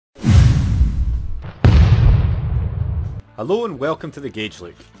Hello and welcome to the Gauge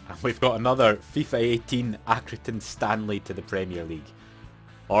Look. And we've got another FIFA 18 Accrington Stanley to the Premier League.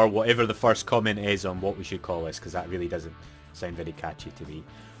 Or whatever the first comment is on what we should call this, because that really doesn't sound very catchy to me.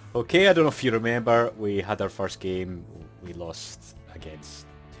 Okay, I don't know if you remember, we had our first game, we lost against,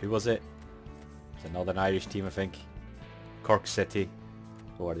 who was it? It's a Northern Irish team, I think. Cork City.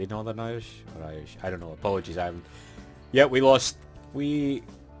 Oh, are they Northern Irish or Irish? I don't know, apologies, I haven't. Yeah, we lost.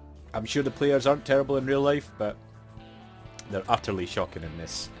 I'm sure the players aren't terrible in real life, but they're utterly shocking in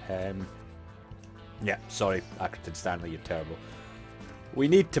this. Yeah, sorry, Accrington Stanley, you're terrible. We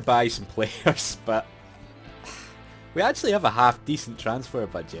need to buy some players, but we actually have a half-decent transfer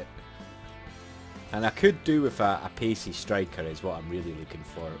budget. And I could do with a pacey striker is what I'm really looking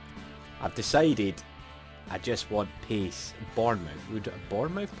for. I've decided I just want pace. Bournemouth. Would a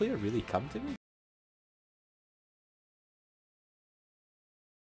Bournemouth player really come to me?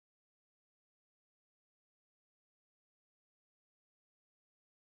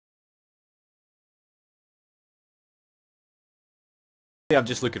 I'm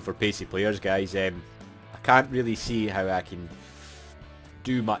just looking for pacey players, guys. I can't really see how I can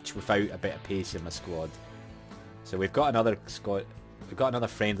do much without a bit of pace in my squad. So we've got another squad. We've got another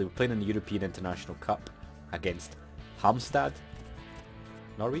friendly. We're playing in the European International Cup against Halmstad,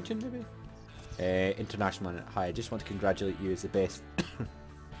 Norwegian maybe. International. Hi, I just want to congratulate you as the best.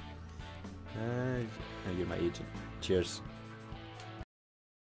 You're my agent. Cheers.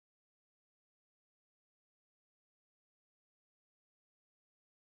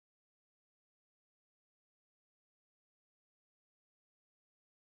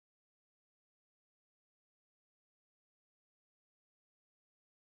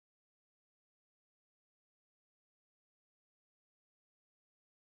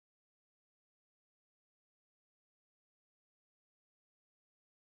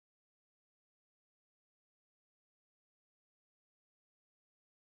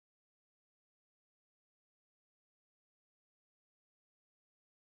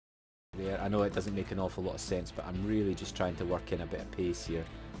 I know it doesn't make an awful lot of sense, but I'm really just trying to work in a bit of pace here.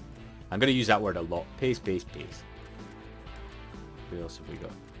 I'm going to use that word a lot. Pace, pace, pace. Who else have we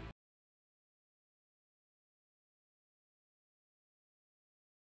got?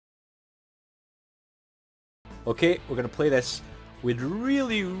 Okay, we're going to play this. We'd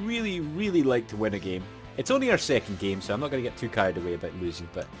really, really, really like to win a game. It's only our second game, so I'm not going to get too carried away about losing,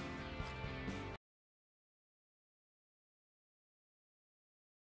 but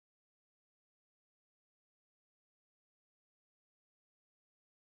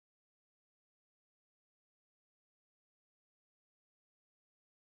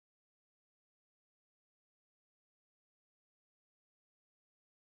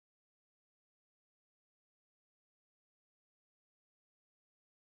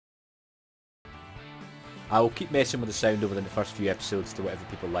I will keep messing with the sound over the first few episodes to whatever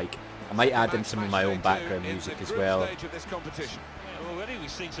people like. I might add in some of my own background music as well. Already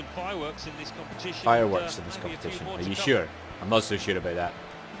we've seen some fireworks in this competition. Fireworks in this competition. Are you sure? I'm not so sure about that.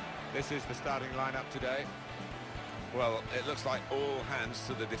 This is the starting lineup today. Well, it looks like all hands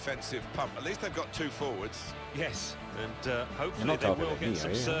to the defensive pump. At least they've got two forwards. Yes, and hopefully they will get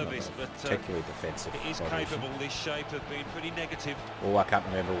some service, but particularly defensive. it is capable, this shape, of being pretty negative. Oh, I can't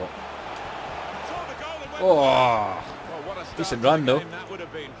remember what. Oh, decent run though.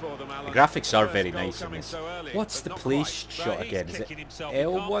 The graphics are very nice in this. What's the play shot again? Is it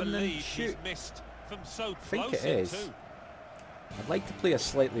L1 and shoot? I think it is. I'd like to play a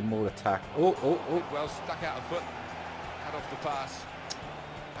slightly more attack. Oh. Well stuck out of foot. Cut off the pass.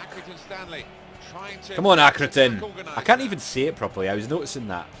 Accrington Stanley trying to... Come on, Accrington. I can't even say it properly. I was noticing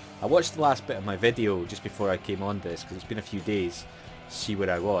that. I watched the last bit of my video just before I came on this, because it's been a few days to see where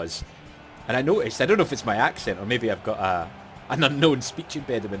I was. And I noticed, I don't know if it's my accent or maybe I've got an unknown speech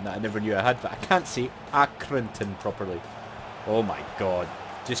impediment that I never knew I had, but I can't say Accrington properly. Oh my god,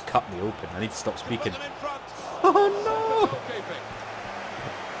 just cut me open. I need to stop speaking. Oh no!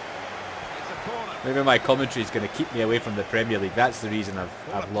 Maybe my commentary is going to keep me away from the Premier League. That's the reason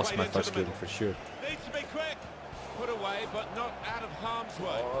I've lost my first game for sure. Needs to be quick. Put away, but not out of harm's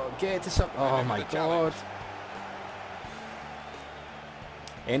way. Oh, get to some. Oh my god.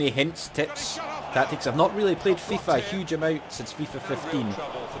 Any hints, tips, tactics? I've not really played FIFA a huge amount since FIFA 15,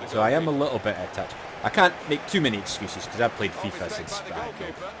 so I am a little bit out of touch. I can't make too many excuses because I've played FIFA since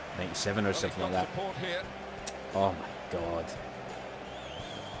 97 or something like that. Oh my god.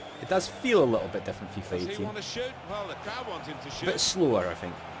 It does feel a little bit different, FIFA 18. A bit slower, I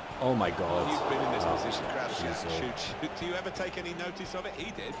think. Oh my god. He's been in this position, shoot. Do you ever take any notice of it? He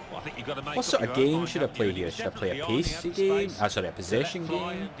did. Well, I think you've got to make what sort of game should I play here? Should I play a pacey game? Sorry, a possession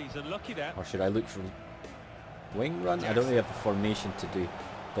game? Or should I look for... wing run. I don't really have the formation to do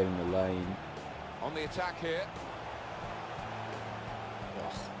down the line. On the attack here.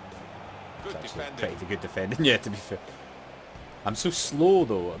 Good defending. Pretty good defending, yeah, to be fair. I'm so slow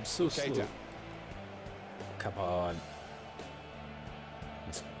though, I'm so slow. Come on.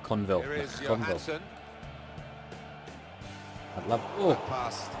 It's Conville. Here is Conville. Johansson. I'd love... Oh! That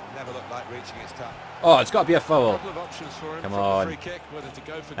pass never looked like reaching its top. Oh, it's got to be a foul. Come Come on. Free kick, whether to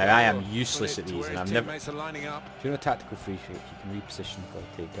go for Now, I goal am or useless put at it these, to and where I'm his never... teammates are lining up. If you're in a tactical free kick, you can reposition, got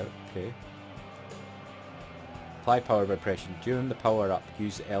to take out. Okay. Apply power by pressing. During the power up,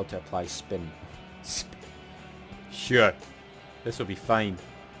 use L to apply spin. Spin. Sure. This will be fine.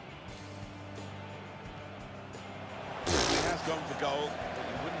 He has gone for goal, but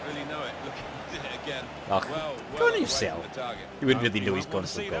you wouldn't really know it looking at it again. Oh, Well go on away yourself. from the target. You wouldn't really You know won't he's want gone to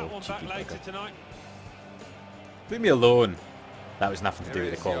see for that goal. one back Cheeky later bugger. tonight. Leave me alone. That was nothing to do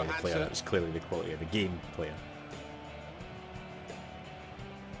Here with the is quality of the player. Johansson. That was clearly the quality of the game player.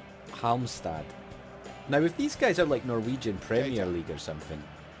 Halmstad. Now, if these guys are like Norwegian Premier League or something,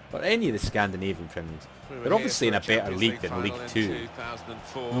 or any of the Scandinavian Premier Leagues, We were they're here obviously in for a better Champions league than final League in 2.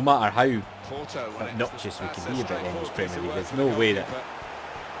 2004. No matter how Porto won it. obnoxious we That's can a be about English straightforward piece Premier of League, work there's for the no way that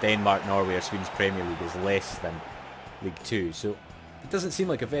goalkeeper. Denmark, Norway or Sweden's Premier League is less than League 2, so it doesn't seem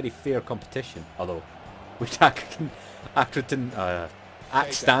like a very fair competition. Although, would Accrington,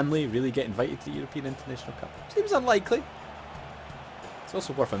 Stanley really get invited to the European International Cup? Seems unlikely. It's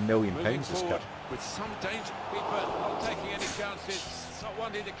also worth £1 million, Moving this forward cup. with some danger. Keeper not taking any chances. Not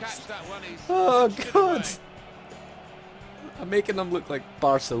wanting to catch that one. He's Oh pushed it God! away. I'm making them look like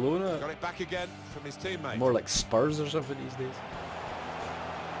Barcelona. Got it back again from his teammate. More like Spurs or something these days.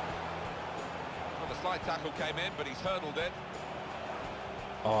 Well, the slight tackle came in, but he's hurdled it.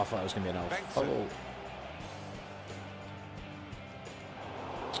 Oh, I thought it was going to be an Bengtsson. foul.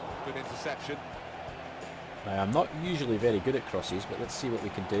 Good interception. Now, I'm not usually very good at crosses, but let's see what we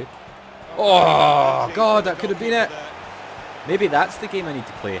can do. Oh, God, that could have been it. Maybe that's the game I need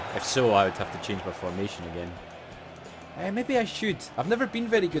to play. If so, I would have to change my formation again. Maybe I should. I've never been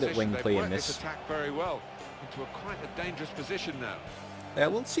very good at wing play in this. Attack very well into quite a dangerous position now.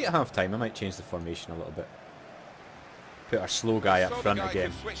 We'll see at half time. I might change the formation a little bit. Put our slow guy up front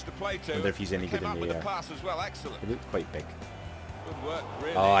again. Wonder if he's any good in the air. He looked quite big. Good work,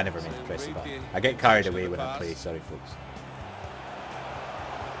 really. Oh, I never meant to press the button. I get carried away when I play. Sorry, folks.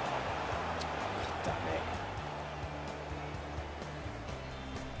 Damn it.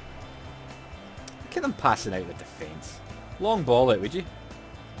 Look at them passing out the defence. Long ball it, would you?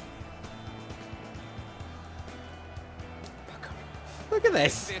 Look at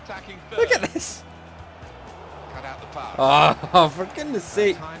this. Look at this. Cut out the pass. Oh, for goodness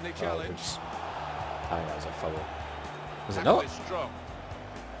sake. Timely Oh, challenge. oops. I think that was a foul. Was it Tackle not? is strong.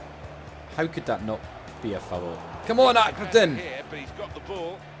 How could that not be a foul? Come on, Accrington! Here, but he's got the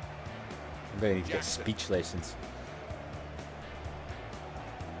ball. I'm going to need to get speech lessons.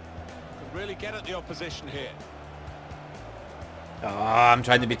 Can really get at the opposition here. Oh, I'm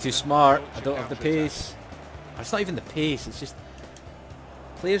trying to be too smart. I don't have the pace. It's not even the pace, it's just...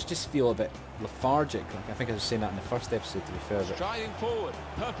 Players just feel a bit lethargic. Like, I think I was saying that in the first episode, to be fair. But... Striding forward,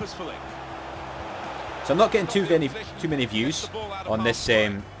 purposefully. So I'm not getting too many views on this.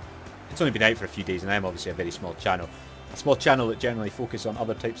 It's only been out for a few days, and I'm obviously a very small channel. A small channel that generally focuses on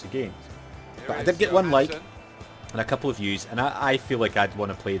other types of games. But I did get one like and a couple of views, and I feel like I'd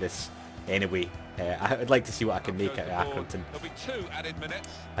want to play this anyway. I would like to see what I can make out of Accrington. There'll be 2 added minutes.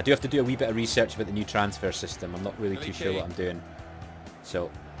 I do have to do a wee bit of research about the new transfer system. I'm not really too sure what I'm doing.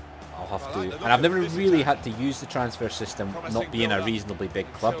 So I'll have to... And I've never really had to use the transfer system, not being a reasonably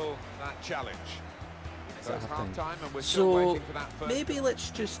big club. That challenge. So maybe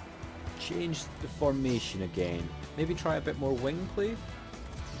let's just change the formation again. Maybe try a bit more wing play.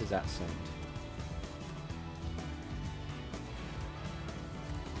 How does that sound?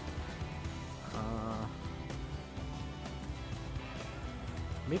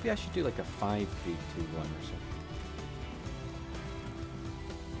 Maybe I should do like a 5-3-2-1 or something.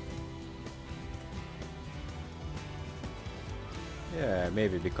 Yeah,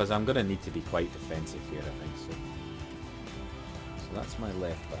 maybe, because I'm going to need to be quite defensive here, I think so. So that's my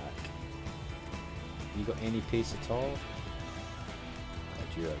left back. You got any pace at all? God,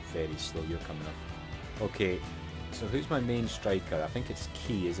 you are very slow, you're coming up. Okay, so who's my main striker? I think it's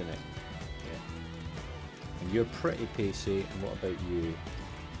Key, isn't it? Yeah. And you're pretty pacey, and what about you?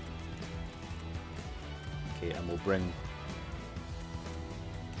 Okay, and we'll bring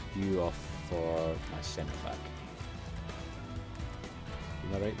you off for my centre back. You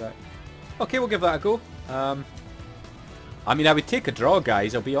my right back? Okay, we'll give that a go. I mean, I would take a draw,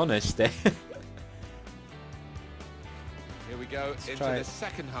 guys, I'll be honest. we go into the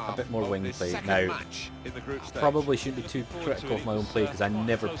second half. A bit more wing play now. I probably shouldn't be too critical of my own play because I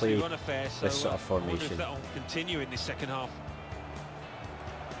never play this sort of formation. Continue in this second half.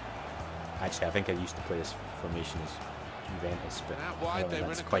 Actually, I think I used to play this formation as Juventus, but out wide, they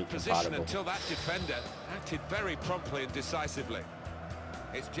were in a quite position comparable. until that defender acted very promptly and decisively.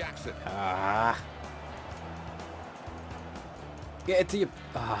 It's Jackson. Get it to you.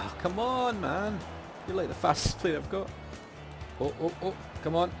 Come on, man. You're like the fastest player I've got. Oh,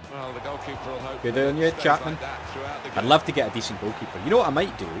 come on. Well, the goalkeeper will hope. Good on you, Chapman. Like I'd love to get a decent goalkeeper. You know what I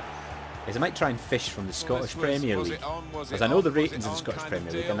might do? Is I might try and fish from the Scottish Premier League. Because I know the ratings in the Scottish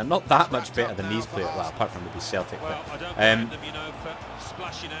Premier League, and they're not that much better than these players. Well, apart from maybe Celtic. Well, I don't blame them, you know, for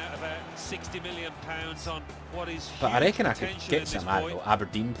splashing out about £60 million on what is huge. But I reckon I could potential get at some, this I don't point. know,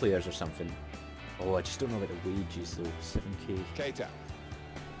 Aberdeen players or something. Oh, I just don't know about the wages though. 7k. Keita.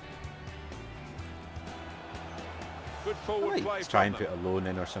 Good forward play. Let's try and put a loan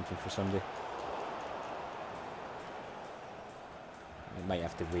in or something for somebody. I might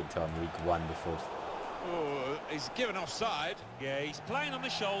have to wait till I'm League One before. Oh, he's given offside. Yeah, he's playing on the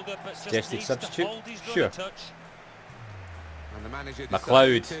shoulder, but just Suggested needs substitute? to hold his run Sure. a touch. And the manager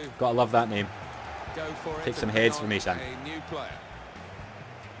McLeod. decided to Gotta love that name. go for it Take some and heads bring for me, on son. A new player.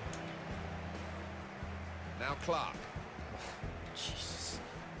 Now Clark. Jesus.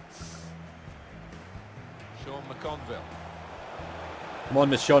 Sean McConville. Come on,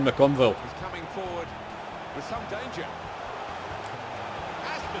 Miss Sean McConville. He's coming forward with some danger.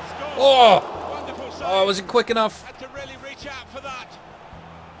 Oh! Wonderful save. Oh, I wasn't quick enough. Had to really reach out for that.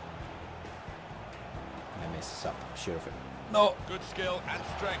 I messed this up, I'm sure of it. No! Good skill and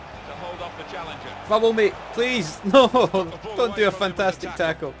strength to hold off the challenger. Foul me, please! No! Don't do a fantastic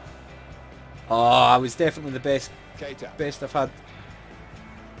tackle. Oh, I was definitely the best Keita. I've had.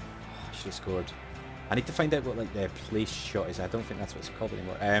 Oh, I should have scored. I need to find out what like the place shot is. I don't think that's what it's called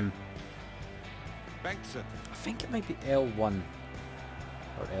anymore. Bengtson. I think it might be L1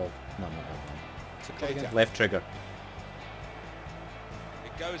 or L. No, not L1. What's it called again? Keita. Left trigger.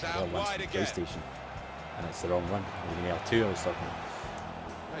 It goes out L1's wide from again. PlayStation, and it's the wrong one. Maybe L2 I was talking about.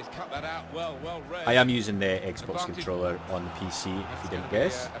 Oh, he's cut that out well read. I am using the Xbox Advantage. controller on the PC. If That's you gonna didn't be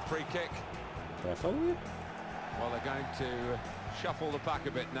guess. a free kick. Did I follow you? Well, they're going to shuffle the pack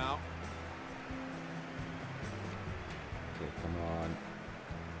a bit now. Okay, come on.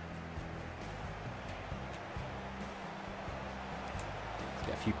 Let's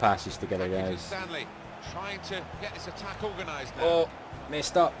get a few passes together, Accrington guys. Stanley trying to get this attack organised now. Oh,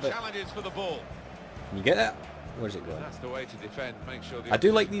 messed up, but Challenges for the ball. can you get that? Where's it going? That's the way to defend. Make sure the I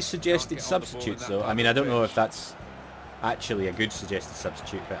do like opposition these can't suggested get on the ball in substitutes, that though. part I mean, of I the don't know if pitch. that's actually a good suggested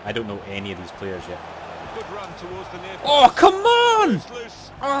substitute, but I don't know any of these players yet. Good run towards the near Oh, post. come on! Loose,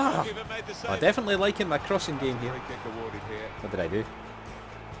 loose. Ah. Goalkeeper made the save. I definitely liking my crossing game here. Free kick awarded here. What did I do?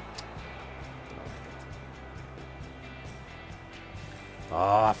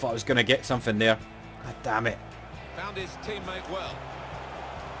 Oh, I thought I was going to get something there. God damn it. Found his teammate well.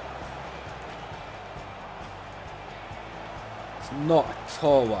 It's not at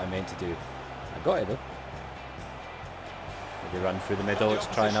all what I meant to do. I got it though. Maybe run through the middle. Let's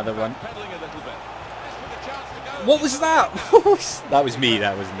try another one. Pedaling a little bit. This with a chance to go. What was that? That was me.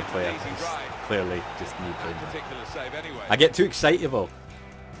 That wasn't the player. It was clearly just me playing. That particular save anyway. I get too excitable.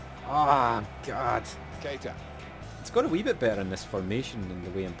 Ah, God. Keita. It's got a wee bit better in this formation than the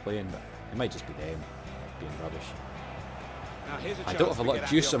way I'm playing, but it might just be them being rubbish. Now here's a I chance don't have a to lot get of at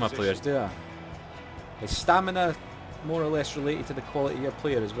juice the on my opposition. players, do I? Is stamina more or less related to the quality of your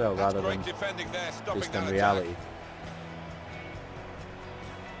player as well, That's rather great than defending there, stopping based that on attack. reality?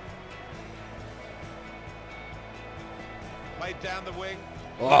 Played down the wing.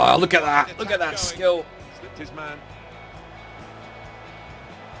 Oh, look at that! Attack Look at that going. skill! Slipped his man.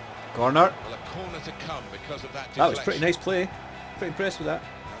 Corner. Well, a corner to come because of that deflection. That was pretty nice play. Pretty impressed with that.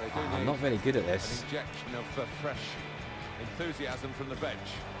 Now, they do I'm need not very good at an this. injection of fresh enthusiasm from the bench.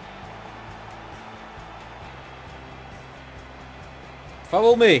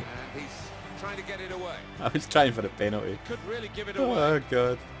 Foul me! And he's trying to get it away. I was trying for a penalty. Could really give it away. Oh,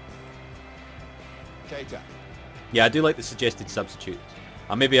 God. Keita. Yeah, I do like the suggested substitute.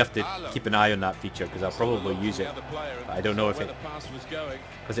 I'll maybe have to Arlo. keep an eye on that feature because I'll probably use it. But I don't know if where it... the pass was going.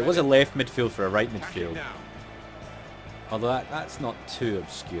 Because it was a left midfield for a right Attacking midfield. now. Although that's not too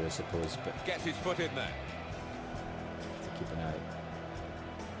obscure, I suppose, but Gets his foot in there. have to keep an eye.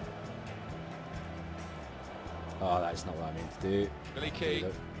 Oh, that's not what I meant to do. Billy Key.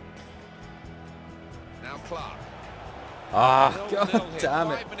 Now Clark. Ah, 0-0 God here.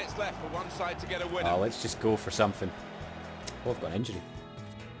 damn it. 5 minutes left for one side to get a winner. Oh, let's just go for something. Oh, I've got an injury.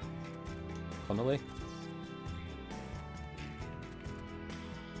 Connolly.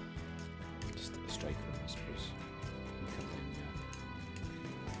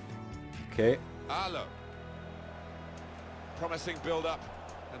 Okay. Look. Promising build-up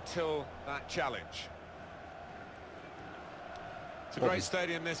until that challenge. It's a great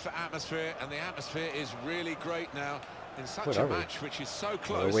stadium, this, for atmosphere, and the atmosphere is really great now in such a match which is so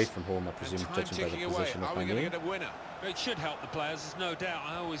close. We're away from home, I presume, judging by the position of my name. Get a winner? It should help the players, there's no doubt.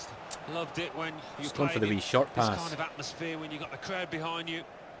 I always loved it when you Just going for the wee short pass. This kind of atmosphere when you've got the crowd behind you.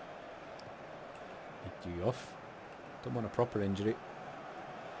 Need you off. Don't want a proper injury.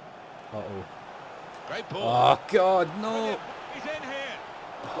 Uh-oh. Great ball. Oh, God, no. He's in here.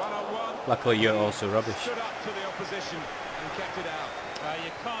 One-on-one. Luckily, you're also rubbish. Stood up to the opposition and kept it out.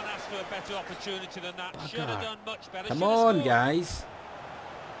 You can't ask for a better opportunity than that. Oh, should have done much better. Come on, guys.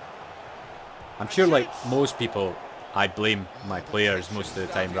 I'm sure, like most people, I blame my players most of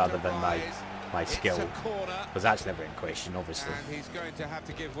the time rather than my skill, because that's never in question, obviously. And he's going to have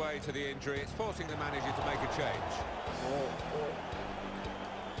to give way to the injury. It's forcing the manager to make a change.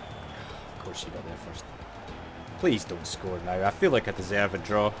 Of course you got there first. Please don't score now. I feel like I deserve a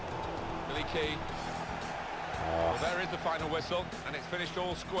draw. Really key. Well, there is the final whistle, and it's finished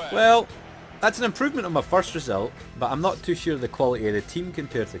all square. Well, that's an improvement on my first result, but I'm not too sure of the quality of the team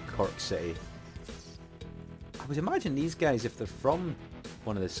compared to Cork City. I would imagine these guys, if they're from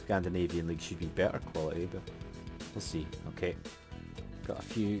one of the Scandinavian leagues, should be better quality, but we'll see. Okay, got a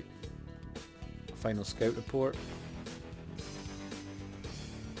few final scout report.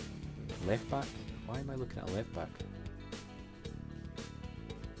 Left back? Why am I looking at a left back?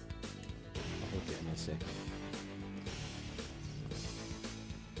 I'll look at it in a sec.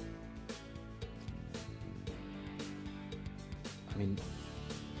 I mean,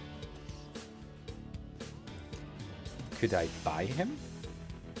 could I buy him?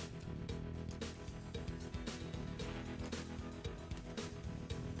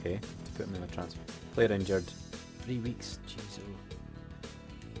 Okay, to put him in a transfer. Player injured. 3 weeks. Jeez.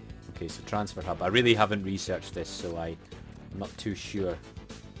 Okay, so transfer hub. I really haven't researched this, so I'm not too sure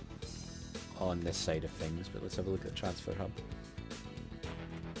on this side of things, but let's have a look at transfer hub.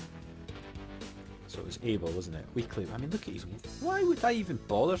 So it was able, wasn't it? Weekly. I mean, look at his... Why would I even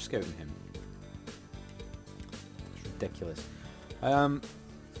bother scouting him? It's ridiculous.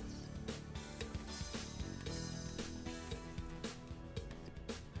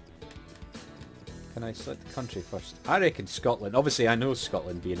 Can I select the country first? I reckon Scotland. Obviously, I know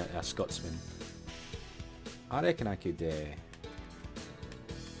Scotland, being a Scotsman. I reckon I could...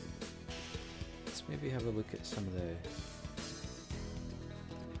 let's maybe have a look at some of the...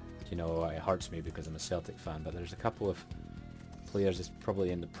 You know, it hurts me because I'm a Celtic fan, but there's a couple of players that's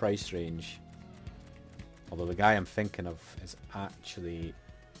probably in the price range. Although the guy I'm thinking of is actually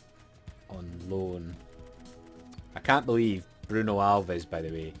on loan. I can't believe Bruno Alves, by the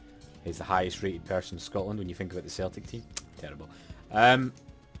way, is the highest rated person in Scotland when you think about the Celtic team. Terrible.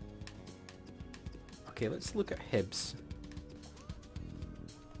 Okay, let's look at Hibs.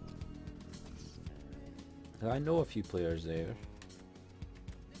 I know a few players there.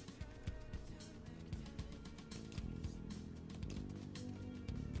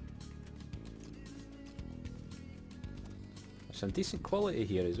 Some decent quality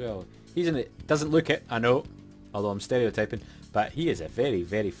here as well. He's in it. Doesn't look it, I know, although I'm stereotyping, but he is a very,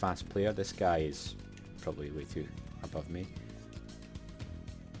 very fast player. This guy is probably way too above me.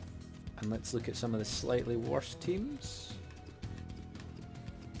 And let's look at some of the slightly worse teams.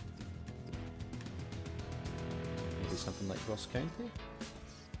 Maybe something like Ross County.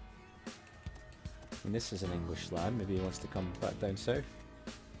 And this is an English lad. Maybe he wants to come back down south.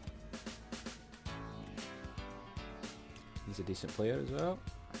 He's a decent player as well.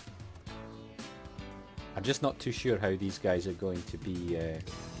 I'm just not too sure how these guys are going to be,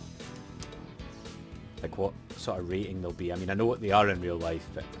 like what sort of rating they'll be. I mean, I know what they are in real life,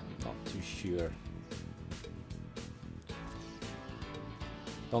 but I'm not too sure.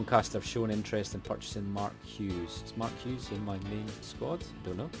 Doncaster have shown interest in purchasing Mark Hughes. Is Mark Hughes in my main squad?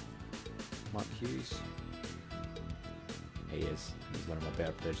 Don't know. Mark Hughes. He is. He's one of my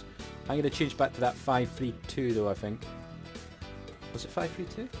better players. I'm going to change back to that 5-3-2 though, I think. Was it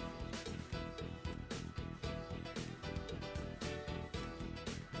 5-3-2?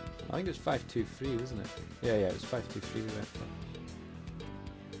 I think it was 5-2-3, wasn't it? Yeah, it was 5-2-3 we went for.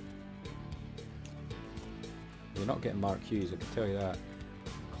 You're not getting Mark Hughes, I can tell you that.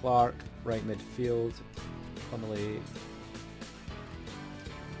 Clark, right midfield. Connolly.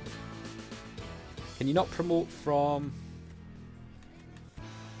 Can you not promote from... I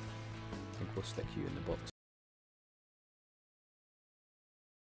think we'll stick you in the box.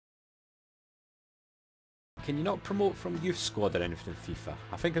 Can you not promote from youth squad or anything in FIFA?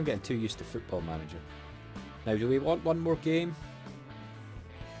 I think I'm getting too used to Football Manager. Now, do we want one more game?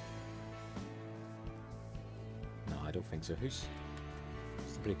 I don't think so. Who's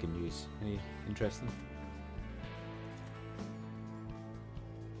the breaking news? Any interesting?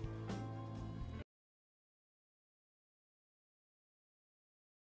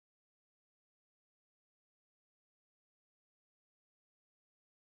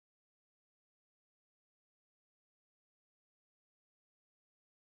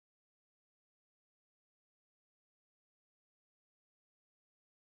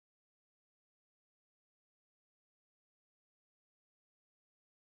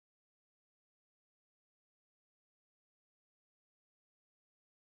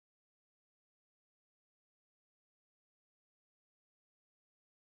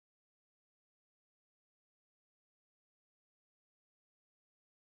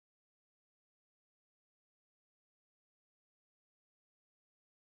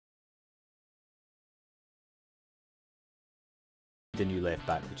 The new left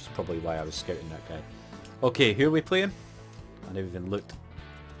back, which is probably why I was scouting that guy. Okay, who are we playing? I never even looked.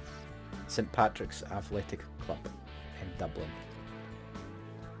 St Patrick's Athletic Club in Dublin.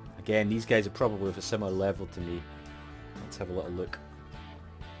 Again, these guys are probably of a similar level to me. Let's have a little look.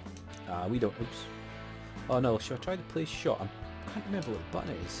 We don't... Oops. Oh no, should I try to play shot? I can't remember what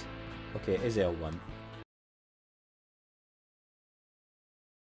button it is. Okay, it is L1.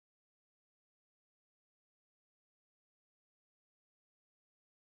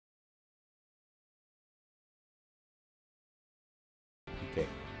 Okay.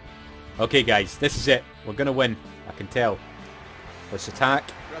 Okay guys, this is it. We're gonna win. I can tell. Let's attack.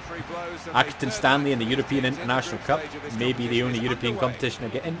 Accrington Stanley in the European International Cup. Maybe the only European competition I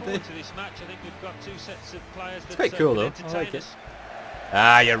get into. It's quite cool though. I like it.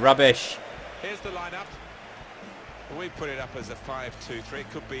 Ah, you're rubbish. Here's the lineup. We put it up as a 5-2-3. It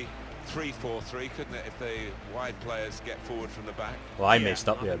could be 3-4-3, couldn't it, if the wide players get forward from the back? Well, I messed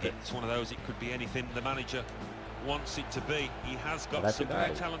up there a bit. It's one of those. It could be anything the manager wants it to be. He has got some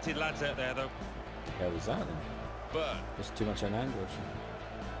very talented lads out there, though. What the hell was that then? But just too much an angle or something.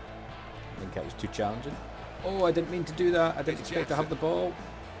 I think that was too challenging. Oh, I didn't mean to do that. I didn't expect to have the ball.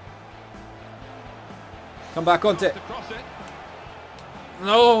 Come back onto it.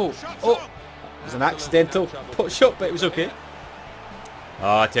 No! Oh! It was an accidental pot shot, but it was okay.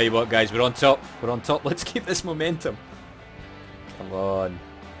 Oh, I tell you what, guys, we're on top. We're on top. Let's keep this momentum. Come on.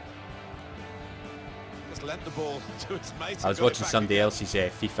 Just lent the ball to its mate. I was watching somebody else's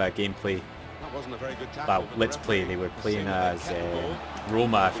FIFA gameplay. That wasn't a very good tackle. Well, let's play. They were playing as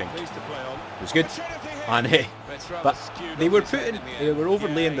Roma, I think. It was good, and but they were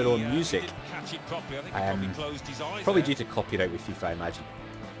overlaying their own music. Probably due to copyright with FIFA, I imagine.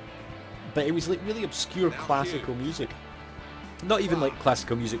 But it was like really obscure classical music. Not even like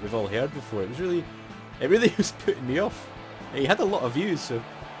classical music we've all heard before. It really was putting me off. He had a lot of views, so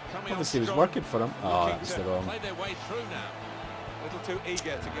obviously it was working for him. Oh, that was the wrong. A little too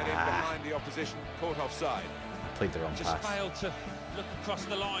eager to get in behind the opposition, caught offside. Played the wrong Just pass. failed to look across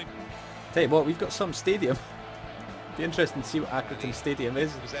the line. Tell you what, we've got some stadium. Be interesting to see what Accrington Stadium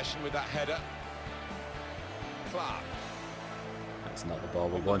is. Possession with that header. Clark. That's not the ball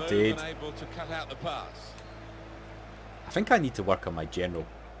we wanted. Unable to cut out the pass. I think I need to work on my general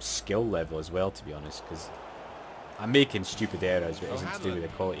skill level as well, to be honest, because I'm making stupid errors, but it isn't to do with the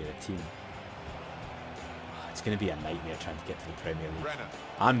quality of the team. It's going to be a nightmare trying to get to the Premier League.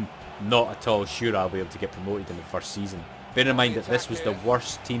 I'm not at all sure I'll be able to get promoted in the first season. Bear in mind that this was the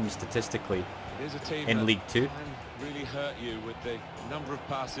worst team statistically in League 2. Really hurt you with the number of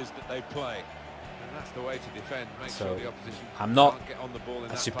passes that they play. And that's the way to defend. Make sure the opposition I'm not can't get on the ball in a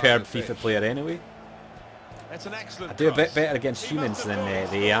that superb part of the FIFA pitch. player anyway. That's an excellent I do a bit cross. better against humans than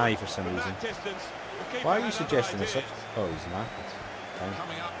the AI for some reason. Why are you suggesting this? Oh, he's knackered.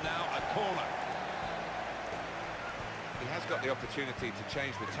 Coming up now, a corner. He has got the opportunity to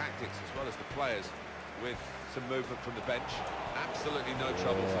change the tactics as well as the players with some movement from the bench. Absolutely no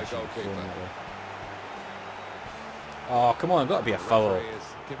trouble for the goalkeeper. Oh, come on, got to be a foul. Referee is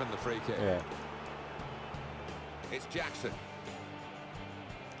given the free kick. Yeah. It's Jackson.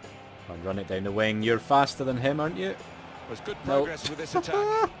 Run it down the wing. You're faster than him, aren't you? Was good progress with this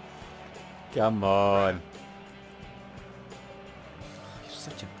attack. Come on. You're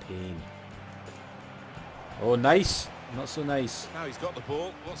such a pain. Oh, nice. Not so nice. Now he's got the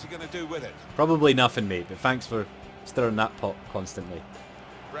ball. What's he going to do with it? Probably nothing, mate, but thanks for stirring that pot constantly.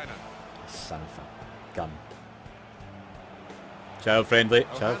 Brennan. Son of a gun. Child friendly.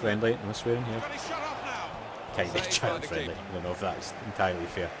 Child friendly. No swearing here. Got his shot off now. Kind of child friendly. I don't know if that's entirely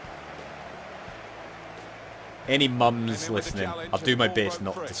fair. Any mums listening, I'll do my best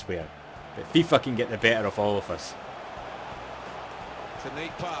not to swear. But FIFA can get the better of all of us. It's a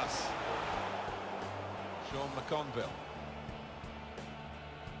neat pass. Sean McConville.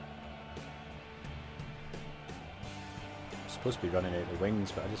 Supposed to be running out the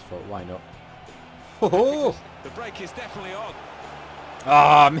wings, but I just thought, why not? Oh! The break is definitely on.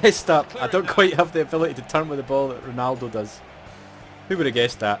 Ah, messed up. I don't quite have the ability to turn with the ball that Ronaldo does. Who would have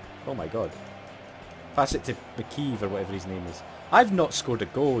guessed that? Oh my god. Pass it to McKeeve or whatever his name is. I've not scored a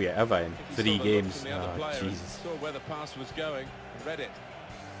goal yet, have I, in 3 games? Oh, Jesus. Saw where the pass was going and read it.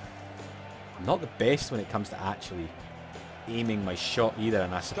 I'm not the best when it comes to actually aiming my shot either,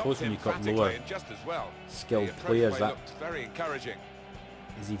 and I suppose when you've got lower skilled players, that very encouraging.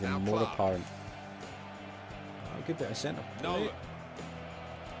 is even more apparent. Oh, good bit of centre. No.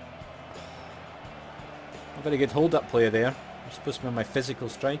 A very good hold-up player there. I'm supposed to be my physical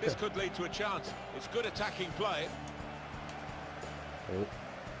striker. This could lead to a chance. It's good attacking play. Oh.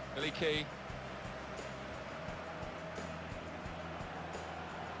 Billy Key.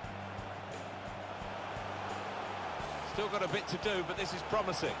 Still got a bit to do, but this is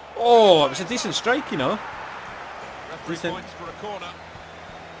promising. Oh, it was a decent strike, you know. Referee points for a corner.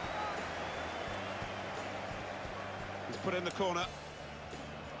 He's put in the corner.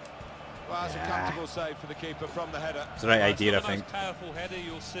 Well, that's a comfortable save for the keeper from the header. It's the right idea, I The think. most powerful header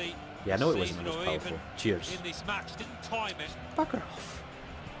you'll see. Yeah, I know it this wasn't the season most or powerful. even Cheers. In this match, didn't time it. Bugger off.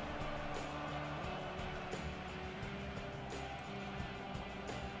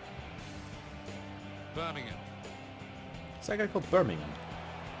 Birmingham. Is that guy called Birmingham?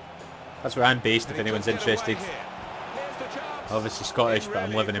 That's where I'm based, if anyone's interested. Obviously Scottish, but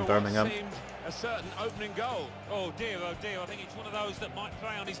I'm living in Birmingham. A certain opening goal. Oh dear, I think it's one of those that might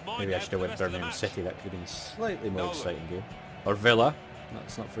play on his mind. Maybe I should have went Birmingham City. That could have been a slightly more exciting game. Or Villa.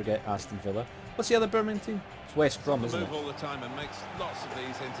 Let's not forget Aston Villa. What's the other Birmingham team? It's West Brom, isn't it? Move all the time and makes lots of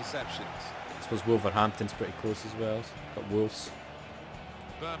these interceptions. I suppose Wolverhampton's pretty close as well. Got Wolves.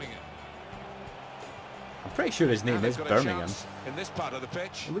 Birmingham. I'm pretty sure his name is Birmingham. In this part of the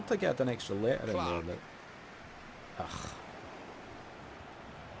pitch. It looked like it had an extra letter in there. But... Ugh.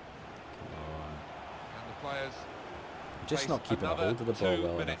 And the players I'm just not keeping a hold of the ball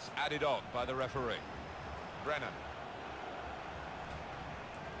well minutes enough. added on by the referee. Brennan.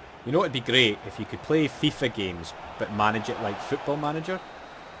 You know what would be great if you could play FIFA games but manage it like Football Manager?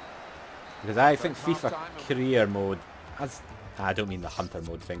 Because I think FIFA career mode, I don't mean the hunter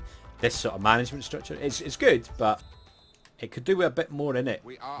mode thing, this sort of management structure, it's good, but it could do with a bit more in it,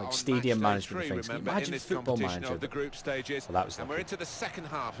 like stadium management things. Can you imagine Football Manager? The group stages, well, that was and we're into the second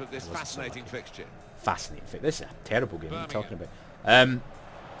half of this fascinating fixture. Fascinating fixture. This is a terrible game. What are you talking about?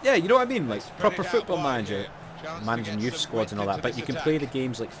 Yeah, you know what I mean, like proper Football Manager, managing youth squads and all that, but you can play the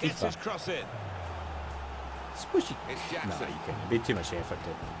games like FIFA. I suppose you... No, you can't. It'd be too much effort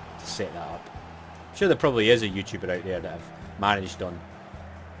to set that up. I'm sure there probably is a YouTuber out there that have managed on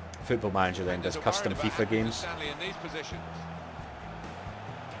Football Manager then does custom FIFA games.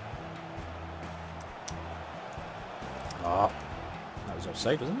 Oh, that was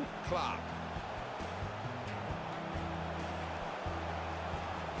offside, wasn't it? Clark.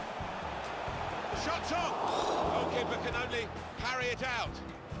 The shot's on. Goalkeeper can only parry it out.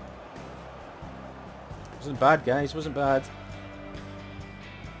 Wasn't bad, guys. Wasn't bad.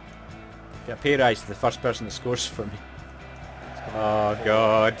 Get a pay rise to the first person that scores for me. Oh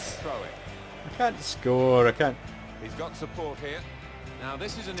God! I can't score. I can't. He's got support here. Now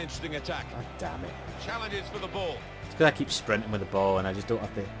this is an interesting attack. God damn it! Challenges for the ball. It's because I keep sprinting with the ball and I just don't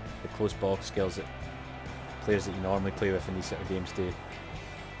have the close ball skills that players that you normally play with in these sort of games do.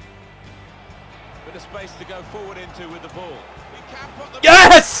 Bit of space to go forward into with the ball. He can put the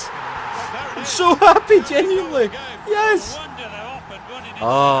yes! I'm so happy, genuinely. Yes!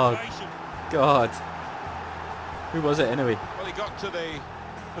 Oh God! Who was it anyway? Well, he got to the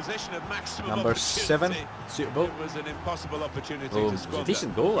position of maximum number 7, suitable. It was an impossible opportunity to It was squander. a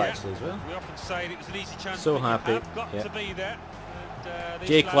decent goal actually as well. We often say it was an easy chance. So but happy. You have got to be there. And,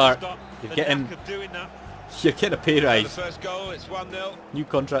 Jay Clark, you're getting a pay rise. The first goal, it's 1-0. New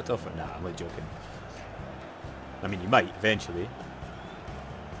contract offer? Nah, I'm only joking. I mean, you might eventually.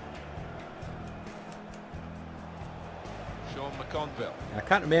 Sean McConville. I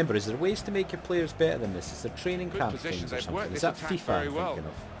can't remember. Is there ways to make your players better than this? Is there training Good camp position. things or They've something? worked Is this that attack FIFA very I'm well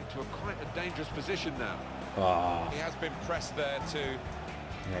thinking into quite a dangerous position now. of? Oh, He has been pressed there to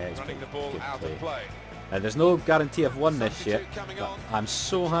yeah, he's running the played ball good out play. of play. There's no guarantee I've won this yet, Substitute coming but on. I'm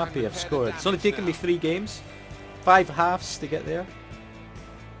so happy I've repair the scored. It's only damage taken me now. 3 games, 5 halves to get there.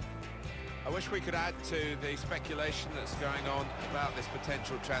 I wish we could add to the speculation that's going on about this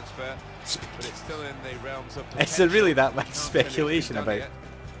potential transfer, but it's still in the realms of potential. Is there really that much Can't tell you if speculation it's done about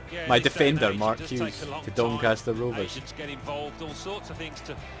yet. my this day and defender, age, Mark it does Hughes, take a long to time. Doncaster Rovers? Agents get involved, all sorts of things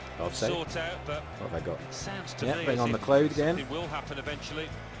to Offside. sort out, but What have I got? it sounds to Yeah, me bring as on the if cloud again. It will happen eventually.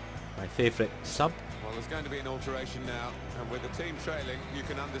 My favourite sub. Well, there's going to be an alteration now, and with the team trailing, you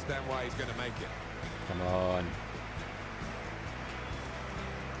can understand why he's going to make it. Come on.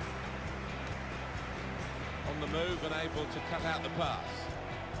 On the move and able to cut out the pass.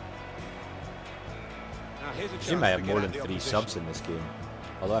 Now here's a chance She might have to more get than at the 3 opposition. subs in this game.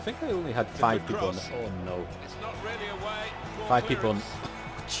 Although I think I only had a 5 good people on the... cross. Oh no. It's not really away. Poor 5 people on...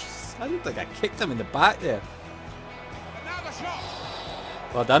 clearance. Jeez, I looked like I kicked him in the back there. And now the shot.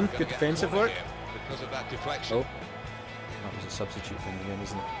 Well done, Gonna good get a defensive corner work. here because of that deflection. Oh, that was a substitute thing again,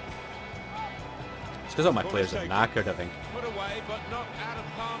 isn't it? It's because all my players are knackered, I think. Put away, but not out of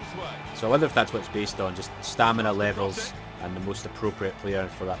harm's way. So I wonder if that's what it's based on, just stamina levels and the most appropriate player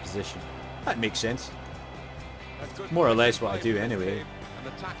for that position. That makes sense. That's good More or less play what I for do this anyway. team, and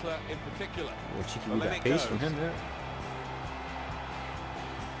the tackler in particular. Oh, cheeky Well, wee then bit of it pace from goes. him there.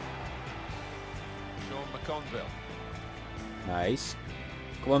 Sean McConville. Nice.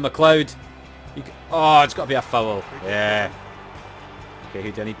 Come on, McLeod. Oh, it's got to be a foul. Yeah. Okay,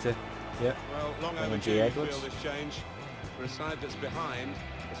 who do I need to? Yeah. Well, long Come on, overdue, Jay you Edwards. feel this change. For a side that's behind,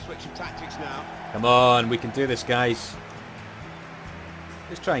 a switch of tactics now. Come on, we can do this, guys.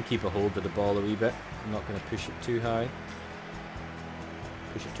 Just try and keep a hold of the ball a wee bit. I'm not going to push it too high.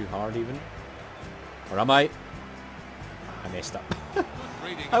 Push it too hard, even. Or am I? I messed up.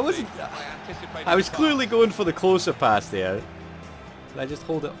 Reading I of wasn't... the- by anticipating I was the pass. clearly going for the closer pass there. Did I just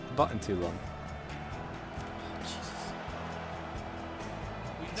hold it button too long? Jesus.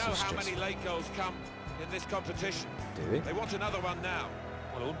 We So know how many stressful. late goals come in this competition. Do we? They want another one now.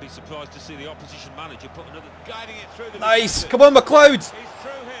 Well, I wouldn't be surprised to see the opposition manager put another... Guiding it through the Nice! defensive. Come on, McLeod! He's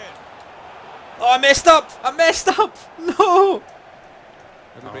through here. Oh, I messed up! I messed up! No!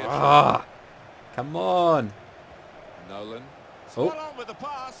 It'll be a try. Ah! Come on! Nolan. Oh. Spot on with the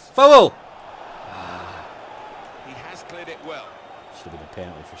pass. Foul! He has cleared it well. Should have been a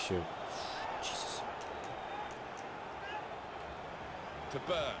penalty for sure. Jesus. To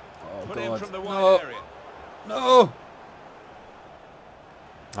Burn. Oh, Put in God. from the wide No. area. No!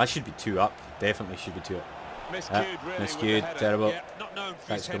 I should be 2 up. Definitely should be 2 up. Miscued, really. Miscued, with the header. terrible. Yeah, not known for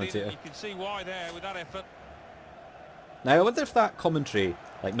Thanks, his heading. commentator. You can see why there with that effort. Now, I wonder if that commentary,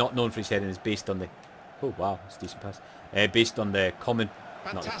 like not known for his heading, is based on the... Oh, wow, it's a decent pass. Based on the not the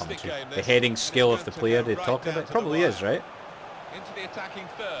Fantastic commentary, game, the this. heading And it's skill going of the to player go they're right talking down about. to the Probably wire. is, right? Into the attacking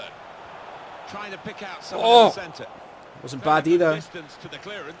third. Trying to pick out someone Oh! in the centre. Wasn't Very bad good either. Distance to the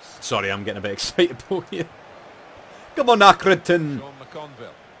clearance. Sorry, I'm getting a bit excitable here. Come on, Accrington! Sean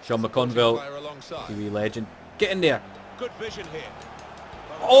McConville. Sean Supporting McConville, player alongside. Kiwi legend. Get in there! Good vision here.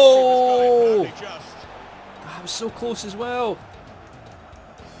 Oh! Well, the keeper's got it, only just. I was so close as well.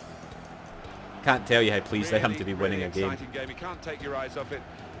 Can't tell you how pleased I am to be winning a game. Exciting game. You can't take your eyes off it.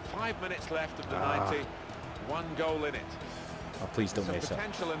 5 minutes left of the Ah. 90. 1 goal in it. Oh, please don't Some mess up.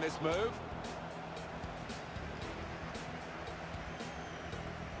 potential in this move.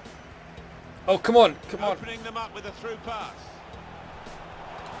 Oh, come on, come on. Opening them up with a through pass.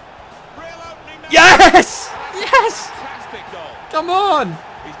 Real opening now. Yes! That's a Yes! Fantastic goal. Come on!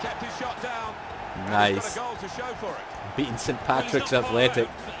 He's kept his shot down. And he's Nice. got a goal to show for it. Beating St Well, Patrick's he's not far Athletic.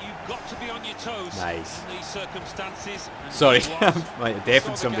 out, but you've got to be on your toes Nice. in these circumstances. And Sorry, he I was. might have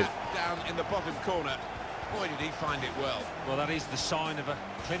deafened Saw the somebody. gap down in the bottom corner. Boy, did he find it well. Well, that is the sign of a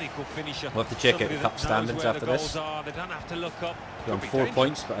clinical finisher. We'll have to check out Somebody the cup that knows standings where after the this. goals are. They don't have to look up. We're on be 4 dangerous.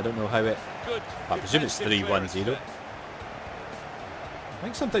 points, but I don't know how it... Good. I presume it's defensive 3-1-0. clearance there. I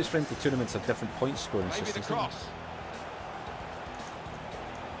think sometimes friendly tournaments have different point scoring Maybe the systems. cross.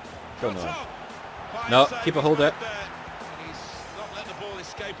 Don't Cuts know. off. Fine No, save keep a he's hold made of it. there. And he's not let the ball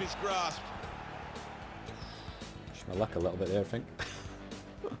escape his grasp. Push my luck a little bit there, I think.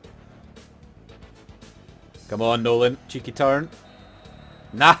 Come on, Nolan. Cheeky turn.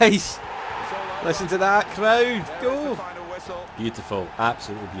 Nice! It's all over. Listen to that crowd. There is the Go! final whistle. Beautiful.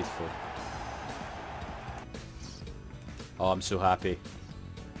 Absolutely beautiful. Oh, I'm so happy.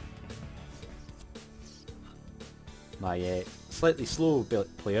 My slightly slow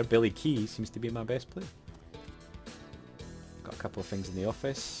player, Billy Key, seems to be my best player. Got a couple of things in the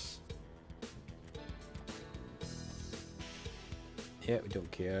office. Yeah, we don't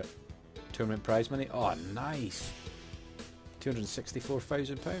care. Tournament prize money. Oh, nice.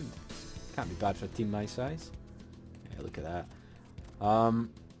 £264,000. Can't be bad for a team my size. Yeah, look at that.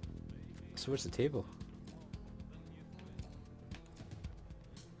 So where's the table?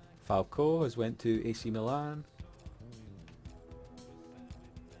 Falco has went to AC Milan.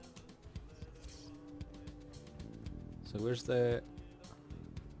 So where's the...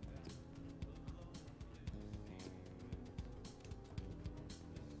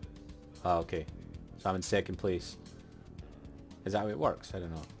 Oh, okay. So I'm in second place. Is that how it works? I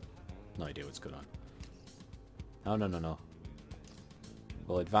don't know. No idea what's going on. No, no, no, no.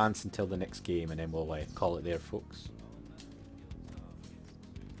 We'll advance until the next game and then we'll call it there, folks.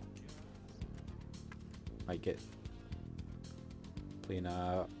 Might get playing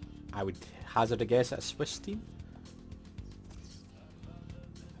a... I would hazard a guess at a Swiss team.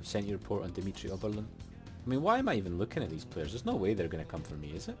 I've sent you a report on Dimitri Oberlin. I mean, why am I even looking at these players? There's no way they're going to come for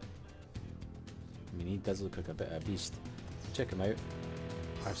me, is it? I mean, he does look like a bit of a beast. Check him out.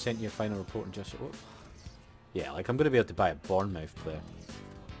 I've sent you a final report on Joshua. Oh. Yeah, like I'm going to be able to buy a Bournemouth player.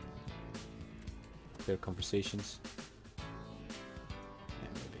 Player conversations. Yeah,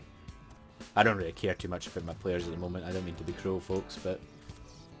 maybe. I don't really care too much about my players at the moment. I don't mean to be cruel, folks, but...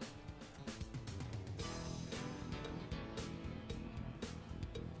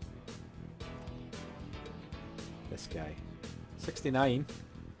 This guy. 69.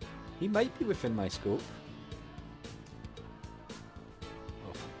 He might be within my scope.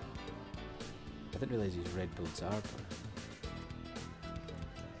 Oh. I didn't realise these red builds are.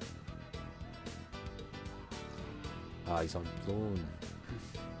 Ah, he's on loan.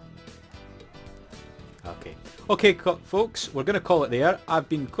 Okay. Okay, folks, we're going to call it there. I've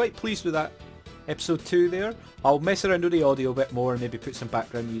been quite pleased with that episode 2 there. I'll mess around with the audio a bit more and maybe put some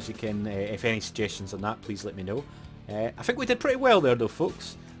background music in. If any suggestions on that, please let me know. I think we did pretty well there though,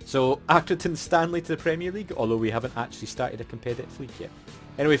 folks. So, Accrington Stanley to the Premier League, although we haven't actually started a competitive league yet.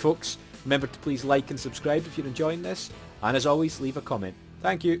 Anyway, folks, remember to please like and subscribe if you're enjoying this. And as always, leave a comment.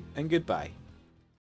 Thank you, and goodbye.